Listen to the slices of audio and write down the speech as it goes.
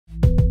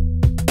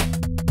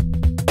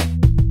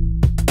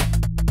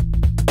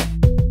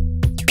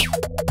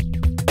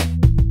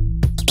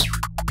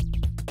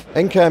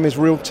Ncam is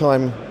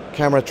real-time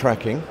camera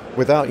tracking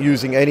without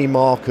using any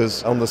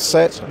markers on the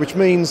set, which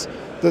means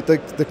that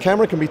the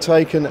camera can be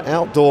taken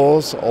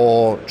outdoors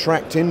or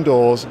tracked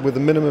indoors with a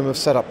minimum of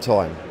setup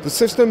time. The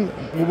system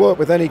will work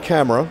with any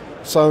camera,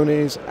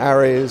 Sony's,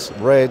 Arris,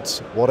 Reds,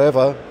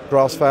 whatever,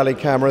 Grass Valley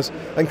cameras,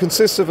 and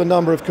consists of a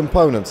number of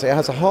components. It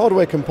has a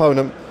hardware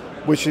component,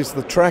 which is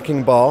the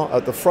tracking bar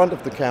at the front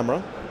of the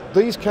camera.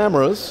 These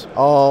cameras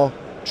are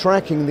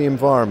tracking the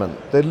environment.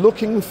 They're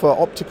looking for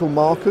optical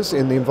markers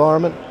in the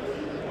environment,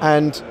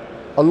 and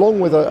along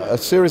with a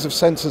series of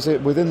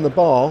sensors within the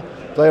bar,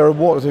 they are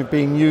what are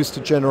being used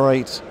to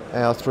generate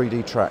our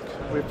 3D track.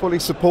 We're fully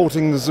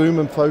supporting the zoom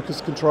and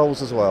focus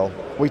controls as well.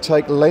 We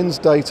take lens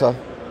data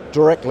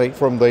directly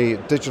from the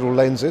digital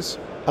lenses,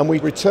 and we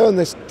return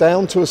this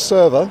down to a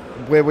server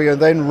where we are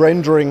then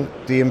rendering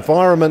the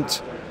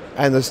environment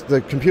and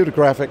the computer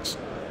graphics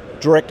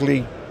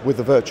directly with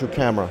the virtual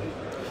camera.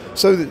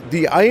 So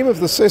the aim of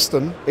the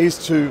system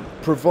is to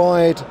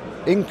provide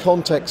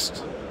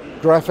in-context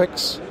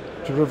graphics,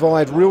 to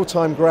provide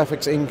real-time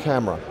graphics in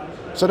camera.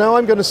 So now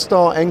I'm going to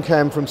start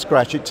Ncam from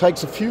scratch. It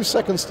takes a few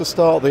seconds to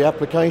start the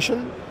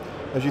application,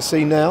 as you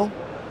see now,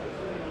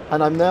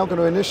 and I'm now going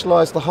to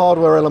initialize the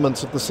hardware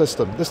elements of the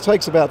system. This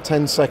takes about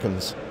 10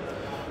 seconds.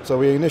 So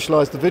we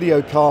initialize the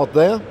video card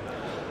there,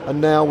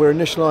 and now we're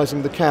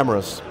initializing the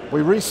cameras.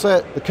 We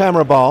reset the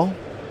camera bar,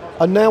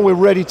 and now we're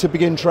ready to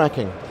begin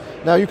tracking.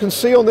 Now you can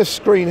see on this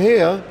screen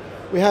here,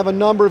 we have a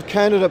number of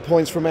candidate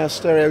points from our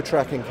stereo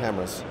tracking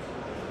cameras.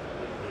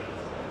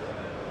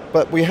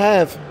 But we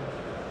have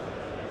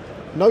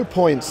no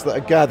points that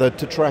are gathered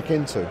to track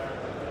into.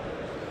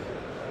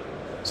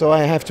 So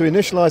I have to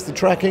initialize the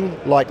tracking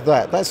like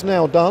that. That's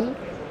now done,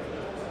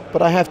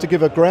 but I have to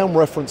give a ground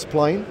reference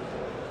plane,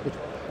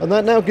 and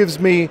that now gives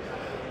me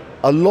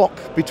a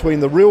lock between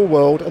the real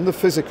world and the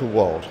physical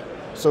world.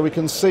 So we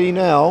can see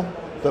now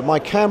that my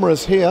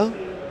camera's here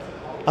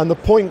and the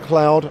point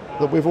cloud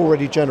that we've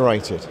already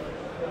generated.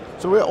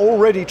 So we're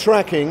already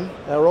tracking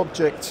our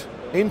object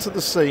into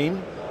the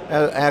scene.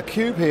 Our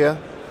cube here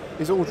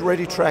is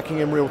already tracking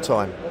in real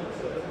time.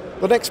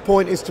 The next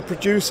point is to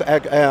produce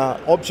our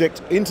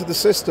object into the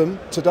system.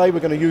 Today we're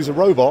going to use a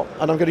robot,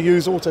 and I'm going to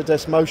use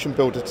Autodesk Motion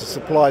Builder to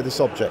supply this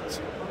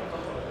object.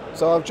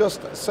 So I'll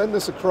just send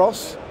this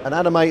across and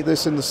animate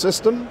this in the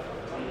system.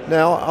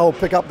 Now I'll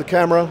pick up the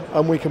camera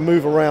and we can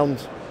move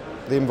around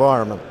the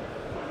environment.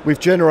 We've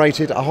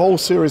generated a whole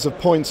series of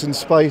points in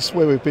space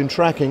where we've been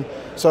tracking.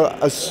 So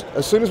as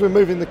soon as we're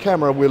moving the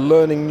camera, we're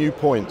learning new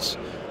points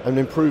and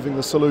improving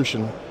the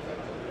solution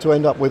to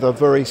end up with a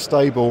very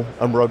stable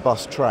and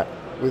robust track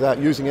without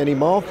using any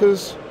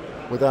markers,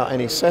 without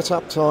any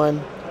setup time,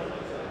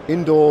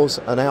 indoors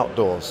and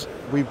outdoors.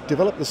 We've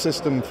developed the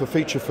system for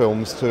feature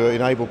films to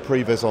enable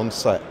previs on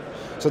set.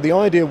 So the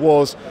idea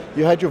was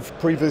you had your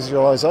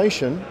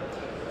pre-visualization,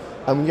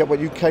 and yet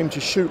when you came to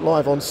shoot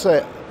live on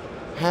set,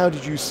 how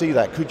did you see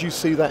that? Could you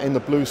see that in the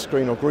blue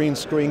screen or green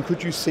screen?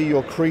 Could you see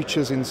your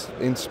creatures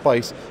in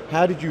space?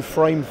 How did you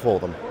frame for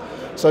them?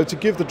 So to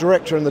give the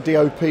director and the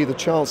DOP the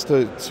chance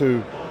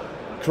to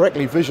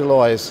correctly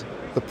visualize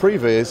the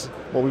previs,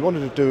 what we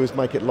wanted to do is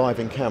make it live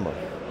in camera.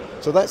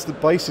 So that's the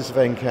basis of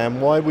Ncam,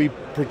 why we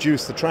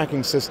produce the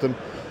tracking system,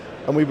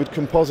 and we would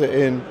composite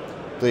in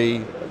the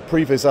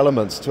previs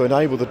elements to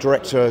enable the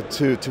director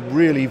to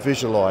really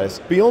visualize.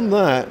 Beyond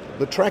that,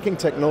 the tracking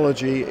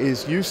technology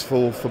is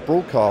useful for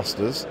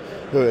broadcasters,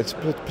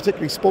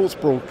 particularly sports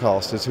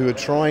broadcasters, who are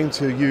trying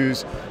to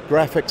use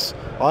graphics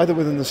either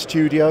within the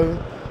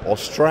studio or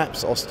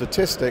straps or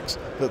statistics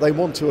that they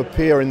want to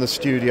appear in the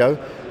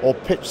studio or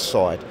pitch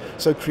side.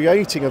 So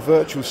creating a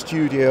virtual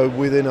studio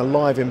within a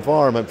live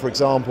environment, for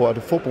example at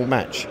a football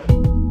match.